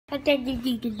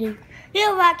Here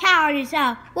are counties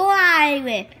of Rhode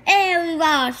Island. It was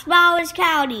the smallest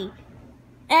county.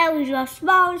 It was the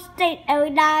smallest state in the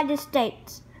United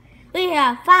States. We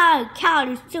have 5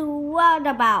 counties to worry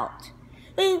about.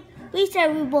 We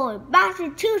said we were in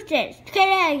Massachusetts,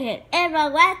 Connecticut, and the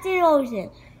Atlantic Ocean.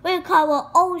 We cover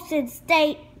Ocean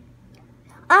State.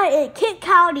 I'm in Kent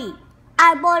County.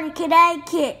 I'm born in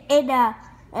Connecticut in the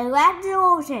Atlantic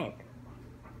Ocean.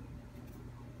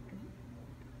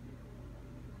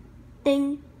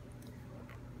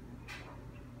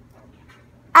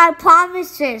 Our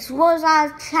provinces was our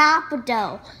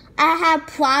capital. I have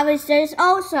provinces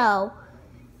also.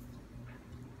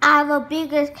 I'm the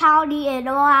biggest county in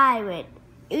Rhode Island.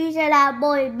 You said I'm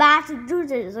born in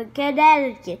Massachusetts and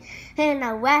Connecticut in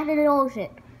the Atlantic Ocean.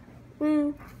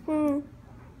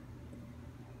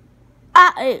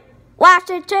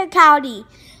 Washington County.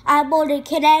 I'm born in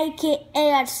Connecticut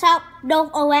in the South North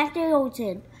Atlantic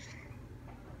Ocean.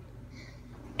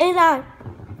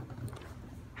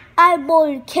 I'm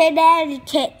born in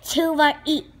Connecticut to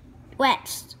the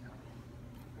west.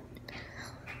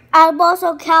 I'm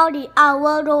also county,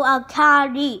 Rhode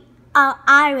County,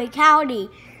 Island County.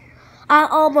 I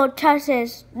almost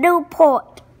touches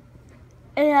Newport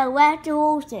in the Atlantic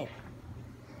Ocean.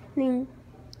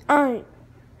 I'm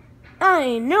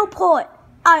in Newport,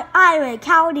 Island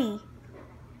County.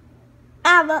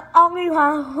 I'm the only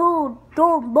one who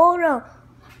don't border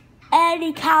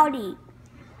any county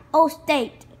or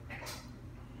state.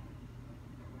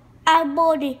 I'm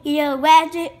born in the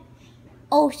Atlantic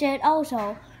Ocean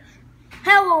also.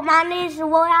 Hello, my name is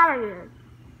Rhode Island,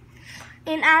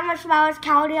 and I'm the smallest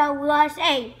county of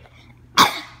USA.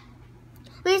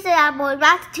 We say I'm born in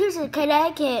Massachusetts,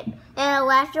 Connecticut, and the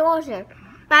Atlantic Ocean.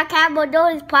 My capital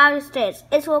is Providence.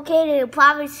 It's located in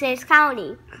Providence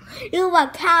County. You are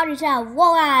counties of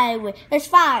Rhode Island. It's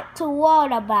 5 to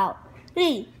worry about.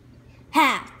 We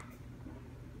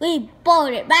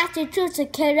born in Massachusetts,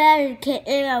 Connecticut,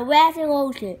 in the Atlantic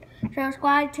Ocean.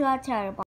 Subscribe to our channel.